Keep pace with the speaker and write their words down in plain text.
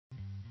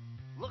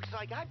Looks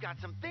like I've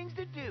got some things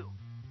to do.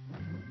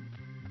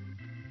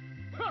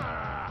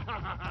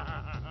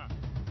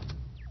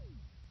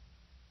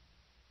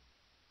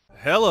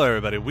 Hello,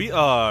 everybody. We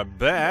are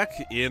back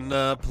in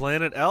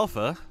Planet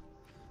Alpha.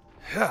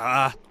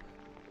 I'm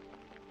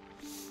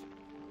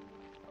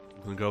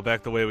gonna go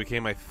back the way we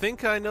came. I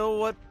think I know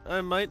what I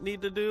might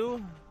need to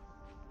do.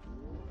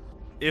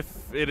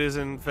 If it is,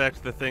 in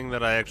fact, the thing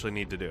that I actually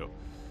need to do.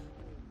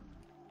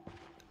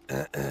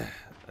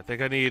 I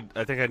think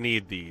I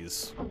need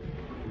these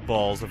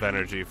balls of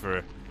energy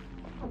for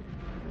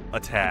a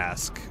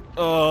task.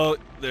 Oh,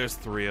 there's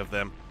 3 of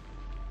them.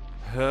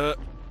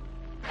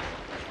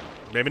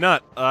 Maybe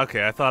not.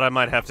 Okay, I thought I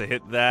might have to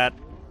hit that.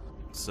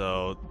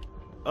 So,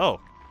 oh.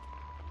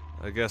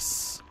 I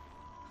guess...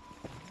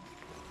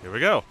 Here we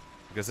go.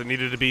 I guess it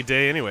needed to be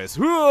day anyways.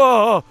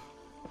 Whoa!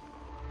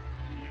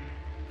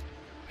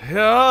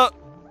 Yeah.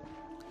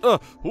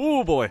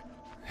 Oh boy.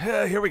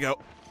 Yeah, here we go.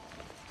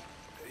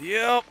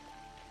 Yep.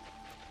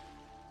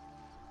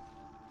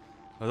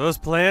 Are those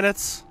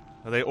planets?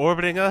 Are they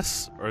orbiting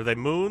us? Or are they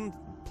moon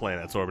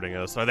planets orbiting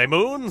us? Are they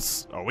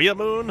moons? Are we a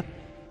moon?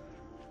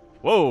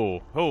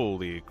 Whoa,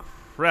 holy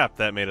crap,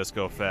 that made us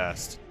go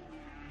fast.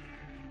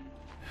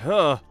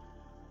 Huh.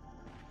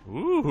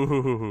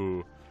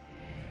 Ooh.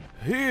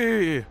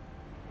 Hey.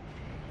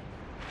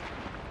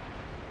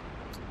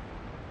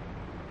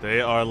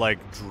 They are like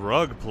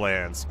drug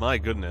plants, my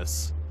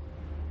goodness.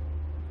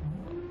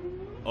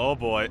 Oh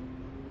boy.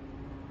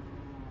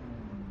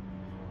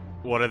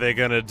 What are they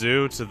gonna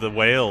do to the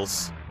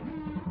whales?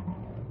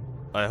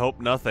 I hope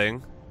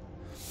nothing.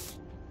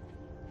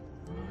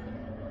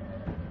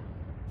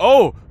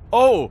 Oh!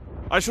 Oh!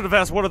 I should have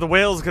asked what are the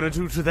whales gonna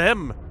do to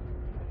them?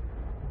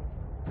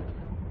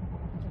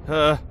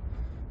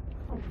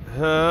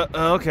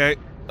 Okay.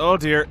 Oh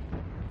dear.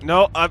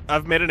 No,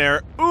 I've made an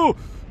error. Ooh!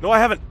 No, I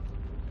haven't.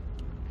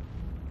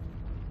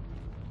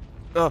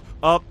 Up,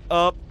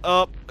 go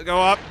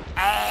up.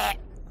 Ah!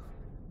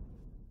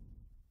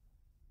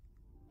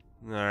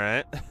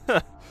 Alright.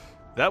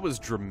 That was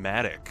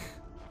dramatic.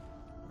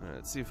 Alright,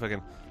 let's see if I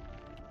can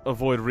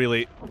avoid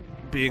really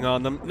being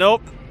on them.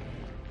 Nope.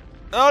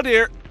 Oh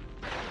dear.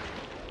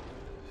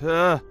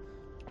 Here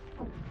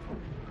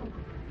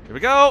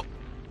we go.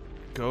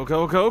 Go,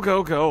 go, go,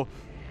 go, go.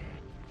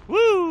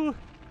 Woo!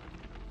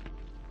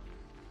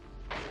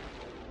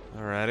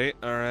 Alrighty,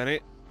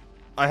 alrighty.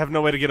 I have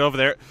no way to get over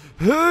there.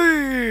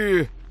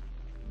 Hey!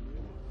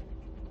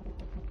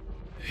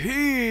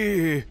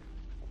 Hey!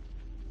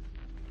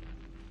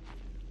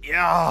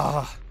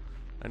 Yeah!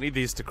 I need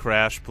these to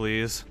crash,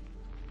 please.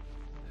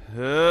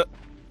 Alrighty.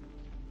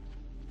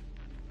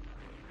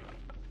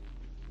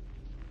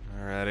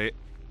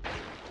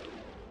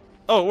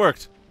 Oh, it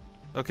worked!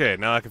 Okay,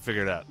 now I can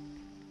figure it out.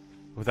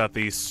 Without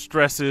the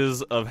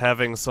stresses of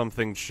having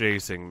something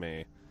chasing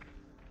me.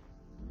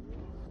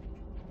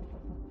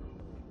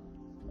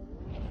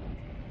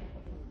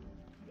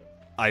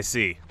 I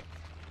see.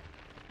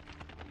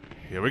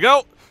 Here we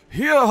go!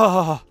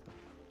 Yeah!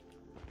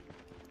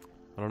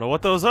 I don't know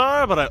what those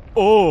are, but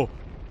oh!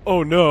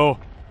 Oh no!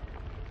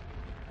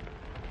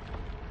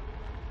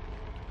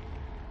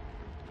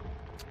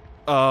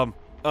 Oh,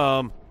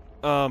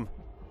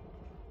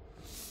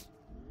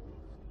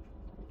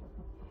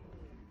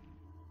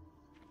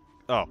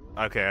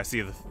 okay, I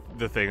see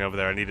the thing over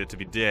there. I need it to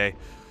be day.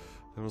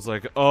 I was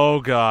like, oh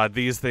god,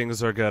 these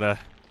things are gonna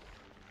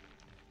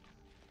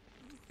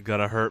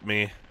hurt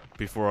me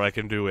before I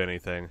can do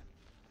anything.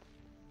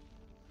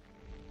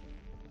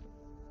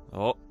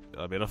 Oh,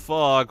 I'm in a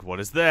fog. What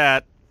is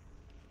that?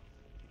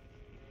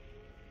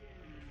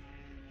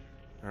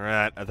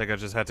 Alright, I think I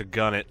just had to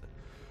gun it.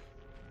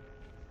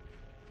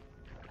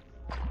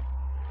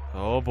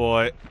 Oh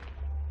boy.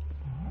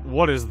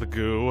 What is the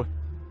goo?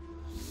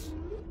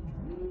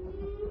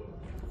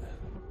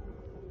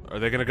 Are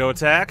they gonna go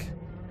attack?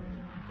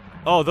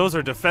 Oh, those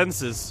are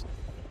defenses.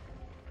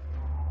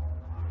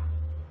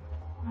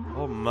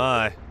 Oh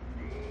my.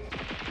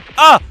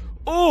 Ah!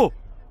 Oh!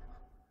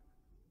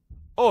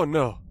 Oh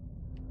no.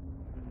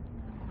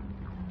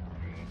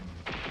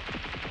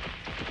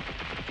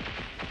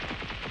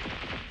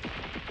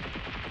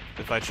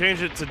 If I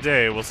change it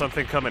today, will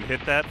something come and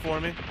hit that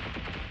for me?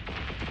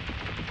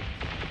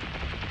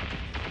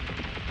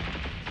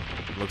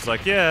 Looks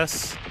like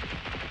yes.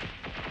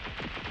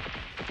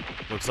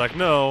 Looks like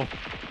no.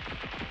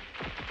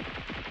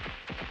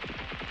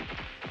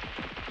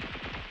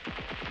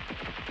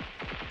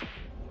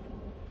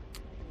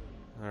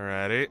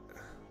 Alrighty.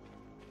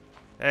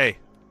 Hey.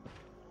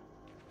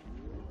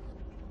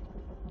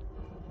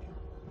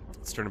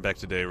 Let's turn it back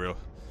to day real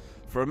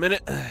for a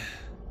minute.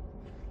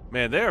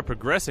 Man, they are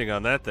progressing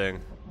on that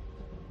thing.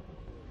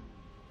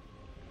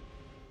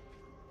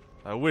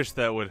 I wish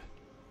that would...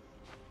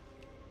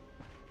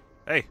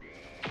 Hey.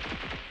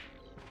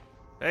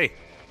 Hey.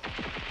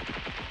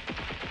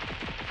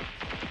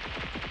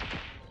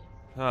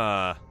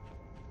 I'm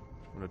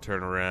gonna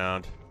turn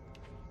around.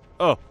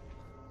 Oh.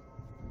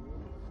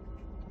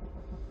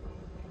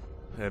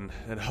 And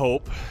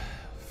hope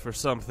for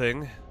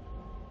something.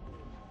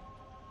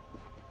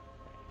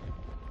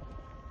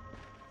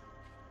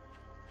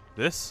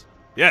 This?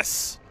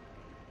 Yes!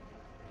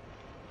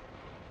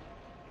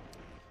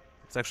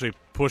 Let's actually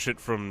push it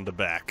from the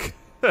back.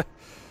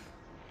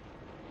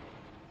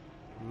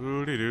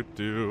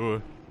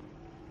 Doo-dee-doo-doo.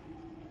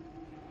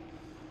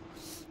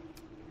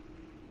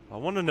 I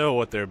want to know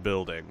what they're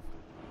building.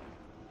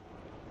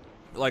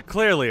 Like,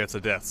 clearly it's a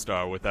Death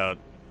Star without,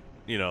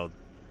 you know,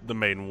 the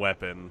main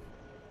weapon.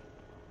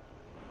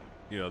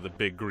 You know, the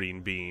big green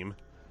beam.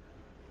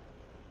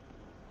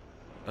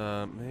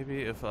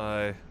 Maybe if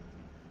I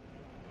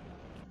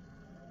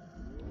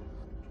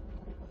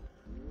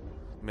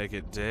make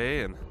it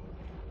day and...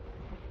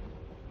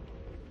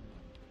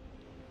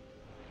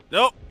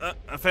 Nope!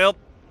 I failed.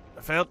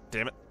 I failed.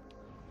 Damn it.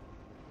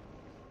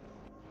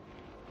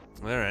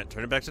 Alright,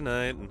 turn it back to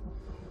night and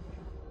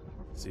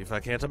see if I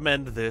can't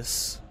amend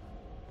this.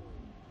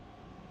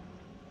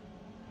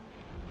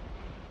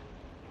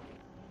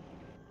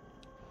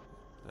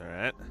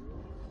 Alright.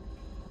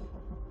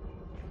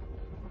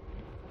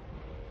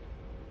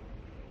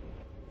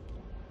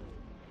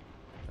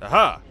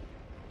 Aha!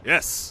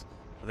 Yes!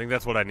 I think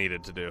that's what I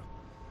needed to do.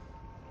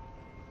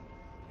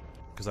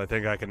 Because I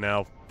think I can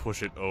now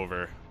push it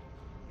over.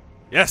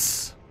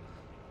 Yes!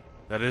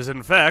 That is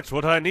in fact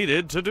what I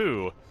needed to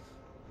do.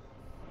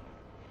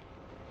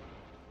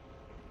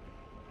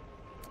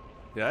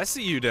 Yeah, I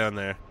see you down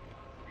there.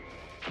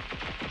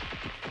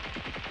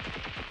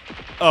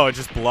 Oh, it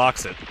just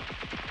blocks it.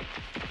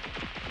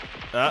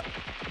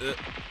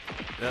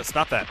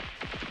 Stop that.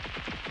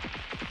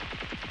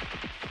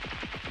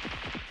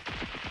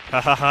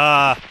 Ha ha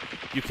ha!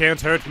 You can't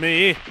hurt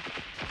me! I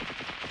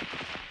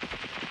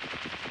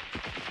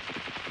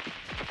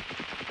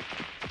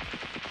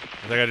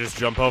think I just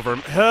jump over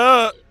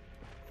him.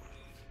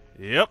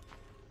 Yep.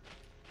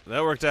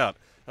 That worked out.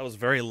 That was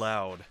very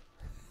loud.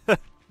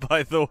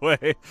 By the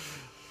way.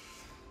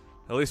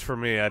 At least for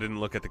me, I didn't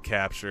look at the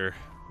capture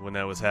when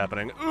that was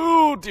happening.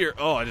 Ooh, dear.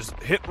 Oh, I just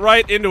hit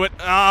right into it.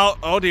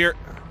 Oh, dear.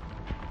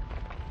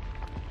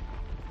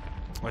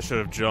 I should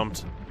have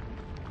jumped.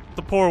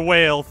 The poor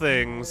whale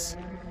things.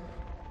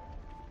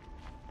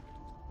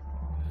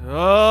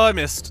 Oh, I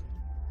missed.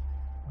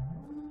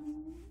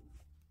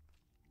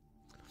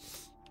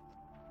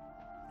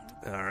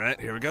 Alright,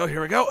 here we go,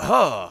 here we go.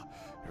 Ha!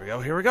 Here we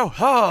go, here we go.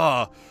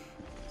 Ha!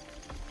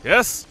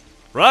 Yes!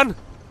 Run!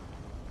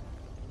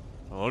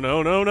 Oh,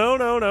 no, no, no,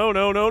 no, no,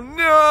 no, no,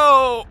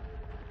 no!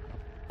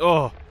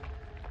 Oh.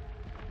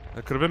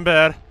 That could have been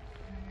bad.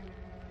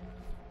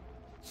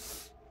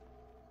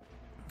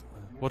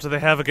 What do they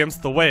have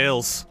against the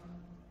whales?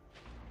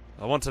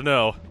 I want to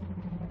know.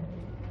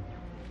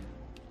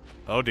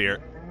 Oh, dear.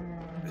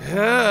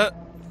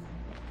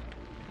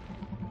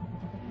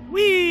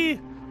 Whee!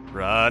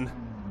 Run.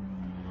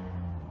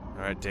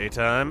 Alright,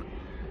 daytime.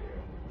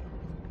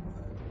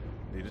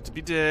 Need it to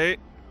be day.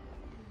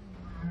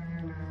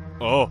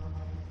 Oh.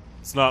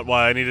 It's not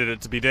why I needed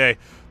it to be day,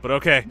 but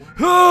okay.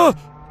 Oh!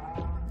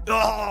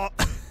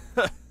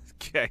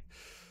 Okay.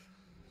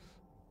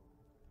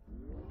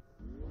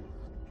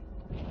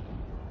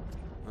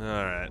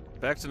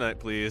 Alright. Back tonight,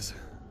 please.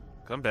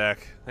 Come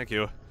back. Thank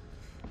you.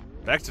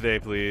 Back today,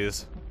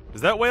 please. Is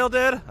that whale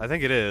dead? I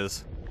think it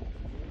is.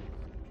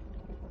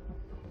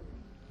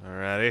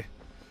 Alrighty.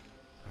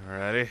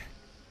 Alrighty.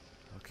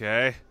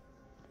 Okay.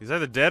 He's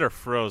either dead or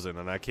frozen,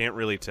 and I can't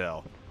really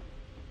tell.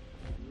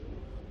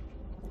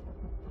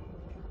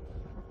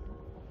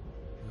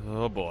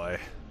 Oh boy.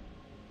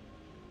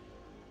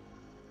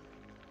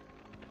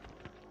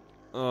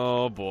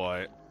 Oh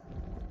boy.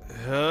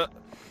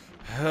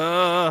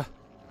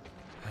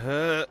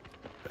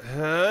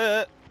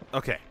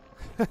 Okay.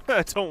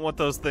 I don't want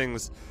those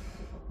things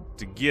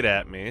to get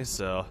at me,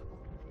 so...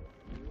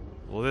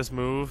 Will this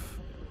move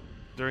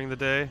during the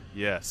day?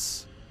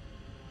 Yes.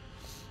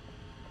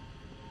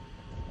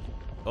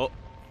 Oh.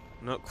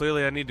 No,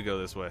 clearly I need to go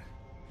this way.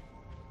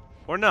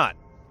 Or not.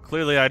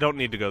 Clearly I don't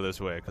need to go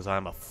this way, because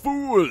I'm a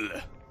fool!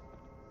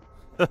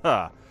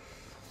 Haha.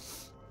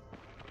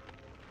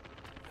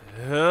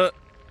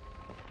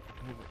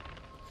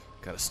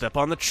 Gotta step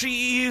on the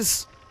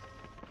cheese!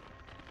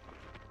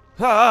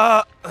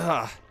 I'm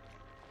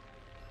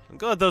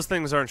glad those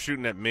things aren't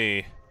shooting at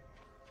me.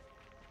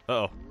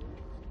 Uh-oh.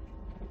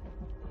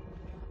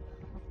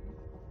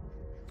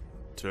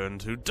 Turn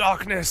to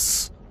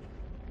darkness!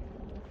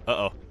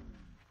 Uh-oh.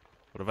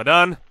 What have I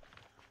done?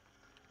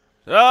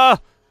 Ah!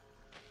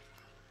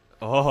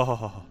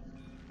 Oh.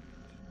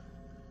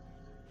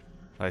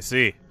 I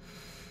see.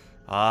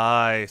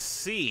 I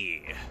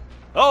see.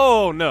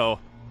 Oh, no.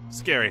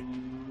 Scary.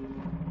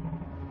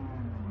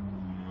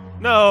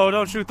 No,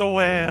 don't shoot the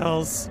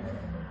whales.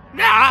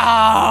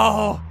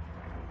 No!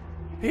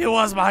 He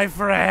was my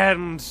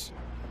friend.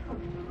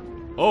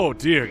 Oh,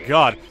 dear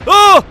God.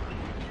 Oh!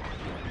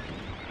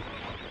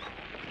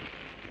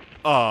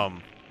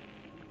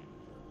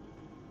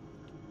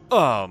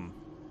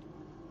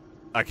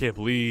 I can't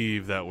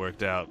believe that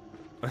worked out.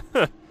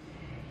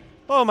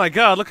 Oh my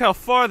God, look how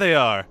far they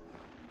are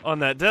on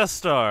that Death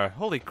Star.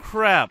 Holy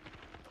crap.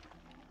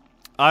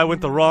 I went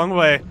the wrong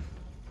way.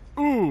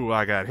 Ooh,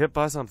 I got hit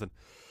by something.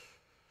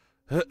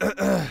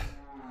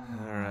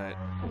 Alright.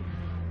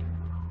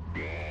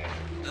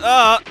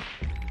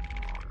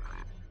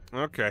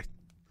 Okay.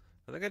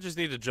 I think I just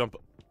need to jump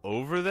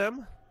over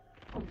them.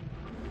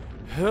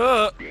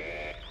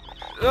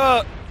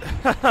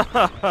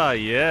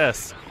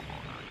 Yes.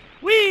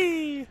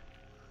 Whee!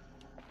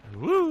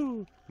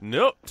 Woo!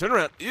 Nope. Turn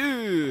around.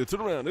 Ew.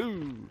 Turn around.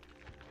 Ooh.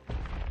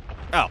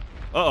 Ow.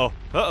 Uh-oh.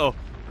 Uh-oh.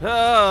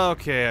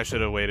 Okay, I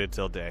should have waited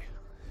till day.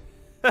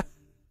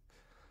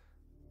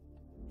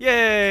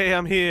 Yay,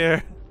 I'm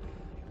here.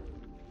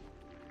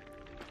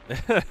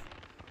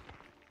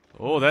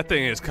 Oh, that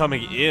thing is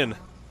coming in.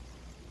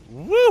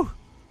 Woo!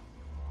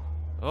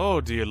 Oh,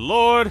 dear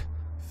Lord.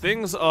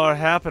 Things are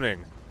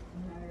happening.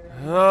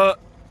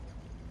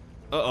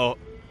 Uh-oh.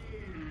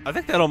 I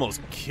think that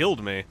almost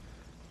killed me.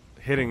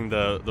 Hitting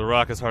the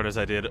rock as hard as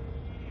I did.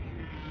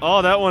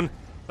 Oh, that one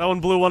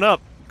blew one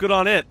up. Good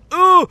on it.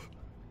 Ooh!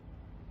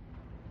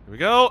 Here we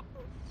go.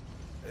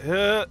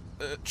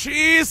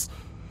 Cheese!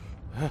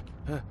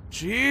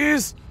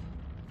 Cheese!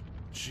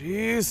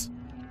 Cheese!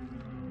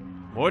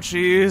 More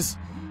cheese.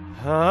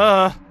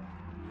 Yeah.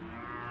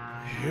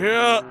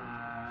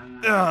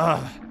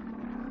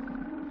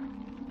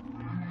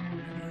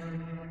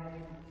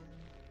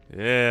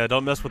 Yeah,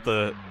 don't mess with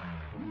the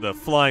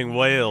flying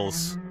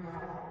whales.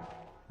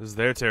 This is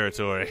their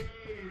territory.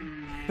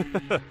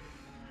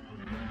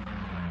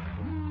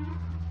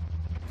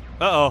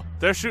 Uh-oh,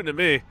 they're shooting at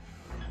me.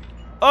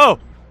 Oh!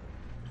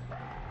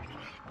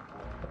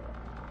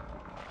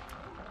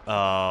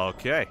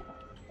 Okay.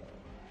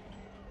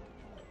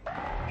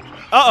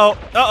 Uh-oh,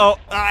 uh-oh.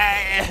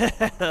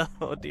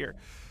 Oh, dear.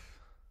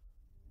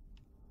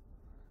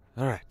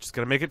 Alright, just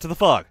gotta make it to the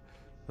fog.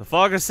 The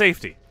fog is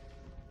safety.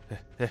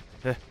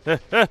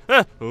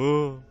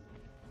 Ooh.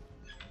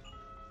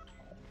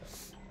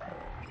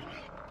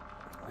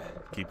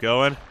 Keep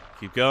going.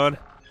 Keep going.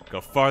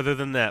 Go farther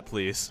than that,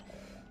 please.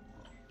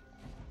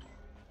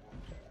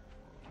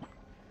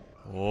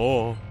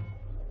 Oh.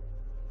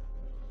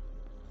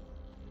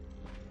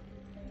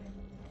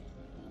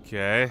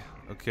 Okay.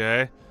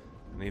 Okay.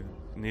 Need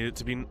it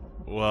to be...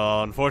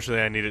 Well,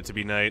 unfortunately, I need it to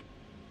be night.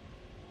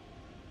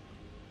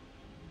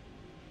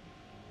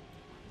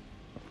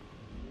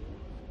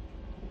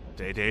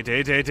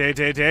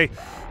 Day.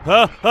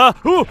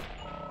 Ooh!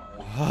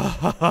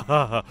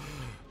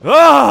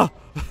 Ah!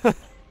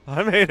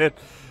 I made it.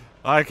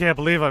 I can't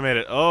believe I made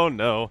it. Oh,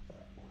 no.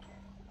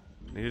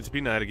 Need it to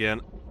be night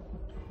again.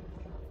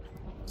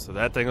 So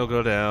that thing will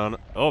go down.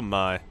 Oh,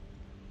 my.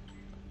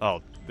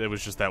 Oh, it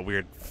was just that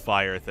weird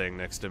fire thing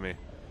next to me.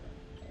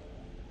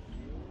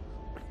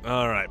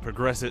 Alright,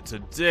 progress it to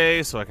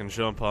day so I can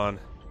jump on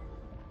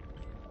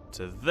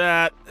to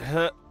that.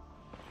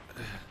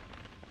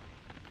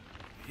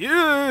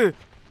 Yeah!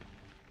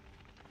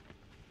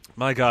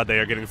 My god, they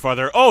are getting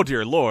farther. Oh,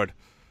 dear Lord.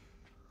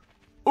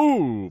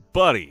 Ooh,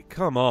 buddy,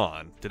 come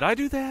on. Did I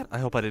do that? I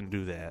hope I didn't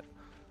do that.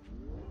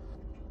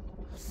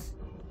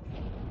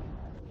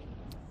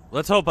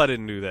 Let's hope I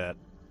didn't do that.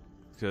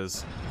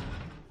 Because,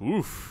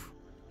 oof.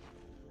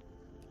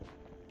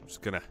 I'm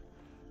just gonna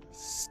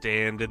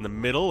stand in the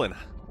middle and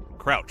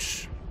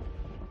crouch.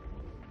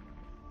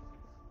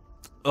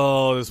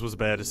 Oh, this was a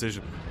bad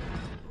decision.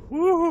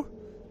 Woo!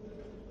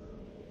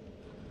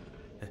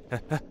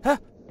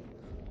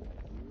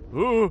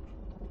 Ooh!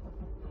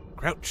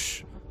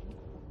 Crouch.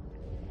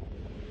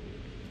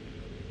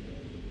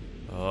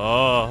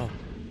 Oh.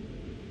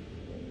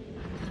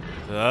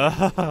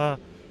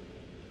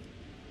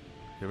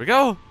 Here we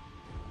go.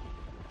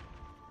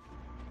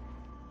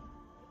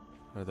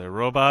 Are there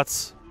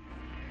robots?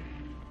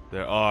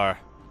 There are.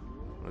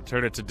 I'm gonna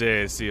turn it to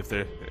day to see if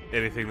there's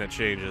anything that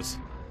changes.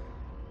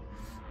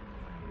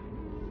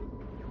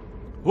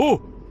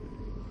 Ooh!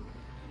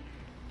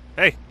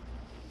 Hey!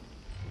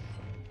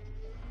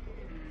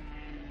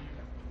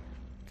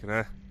 Can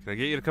I get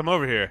you to come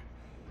over here?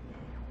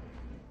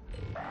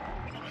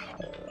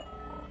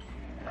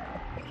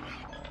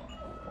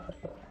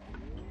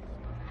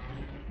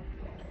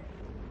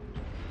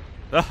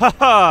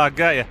 Ah,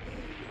 got ya.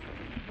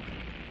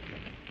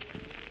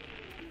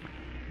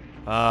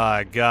 Ah,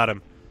 I got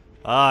him.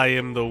 I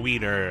am the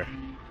wiener.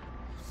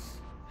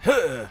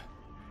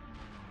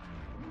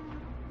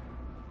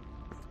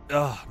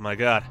 Oh my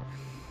god.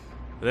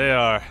 They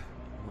are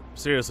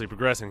seriously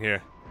progressing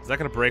here. Is that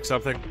gonna break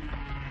something?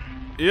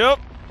 Yep.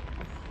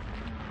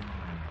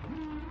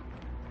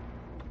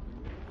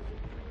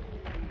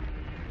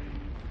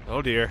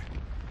 Oh dear.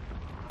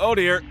 Oh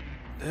dear.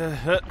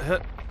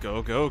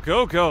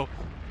 Go.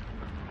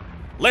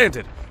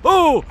 Landed.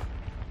 Oh!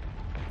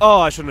 Oh,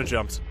 I shouldn't have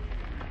jumped.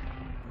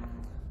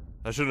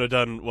 I shouldn't have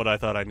done what I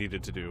thought I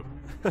needed to do.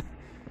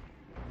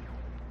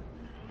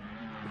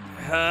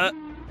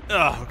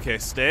 Oh, okay,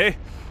 stay.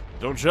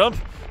 Don't jump.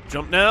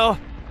 Jump now.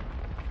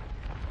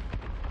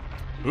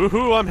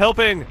 Woohoo, I'm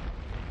helping.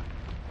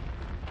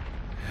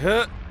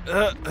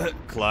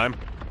 Climb.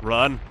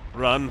 Run.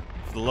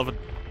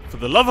 For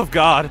the love of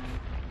God.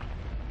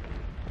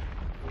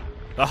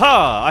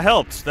 Aha! I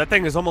helped. That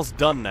thing is almost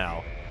done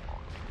now.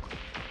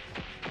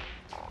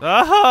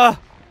 Aha!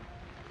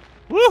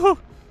 Woohoo!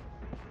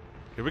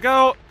 Here we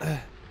go!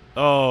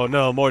 Oh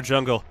no, more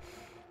jungle.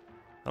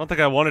 I don't think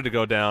I wanted to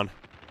go down.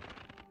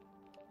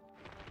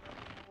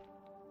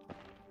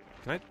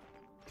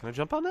 Can I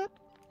jump on that?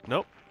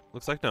 Nope.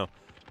 Looks like no.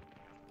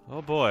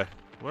 Oh boy.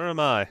 Where am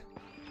I?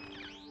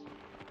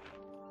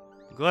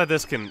 I'm glad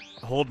this can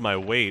hold my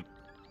weight.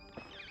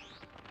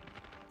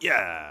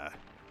 Yeah!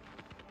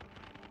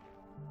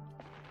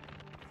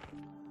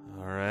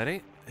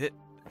 Alrighty. Hit.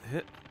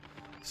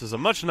 This is a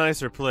much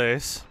nicer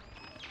place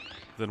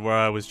than where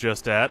I was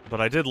just at,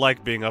 but I did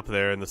like being up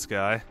there in the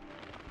sky.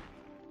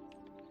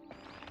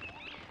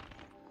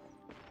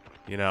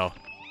 You know,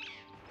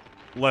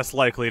 less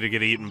likely to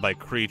get eaten by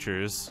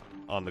creatures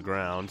on the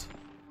ground.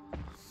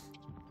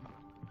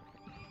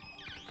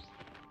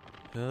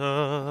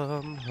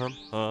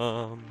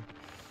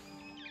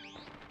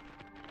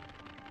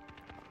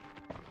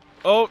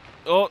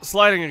 Oh,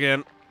 sliding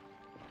again.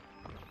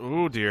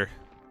 Oh dear.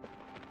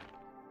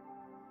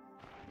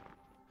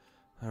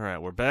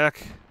 Alright, we're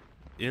back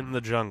in the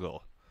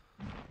jungle.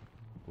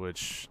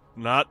 Which,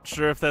 not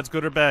sure if that's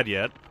good or bad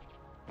yet.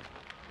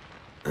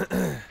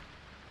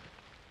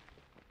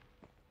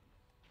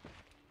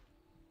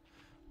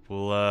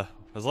 Well,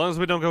 as long as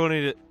we don't go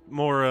any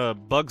more,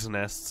 bugs'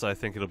 nests, I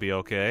think it'll be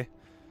okay.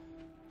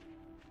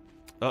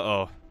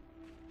 Uh-oh.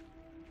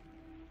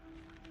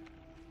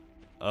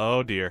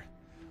 Oh dear.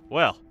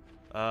 Well,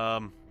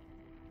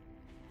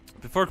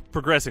 before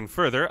progressing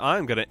further,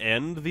 I'm gonna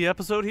end the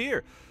episode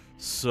here.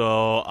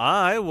 So,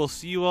 I will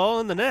see you all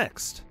in the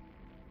next.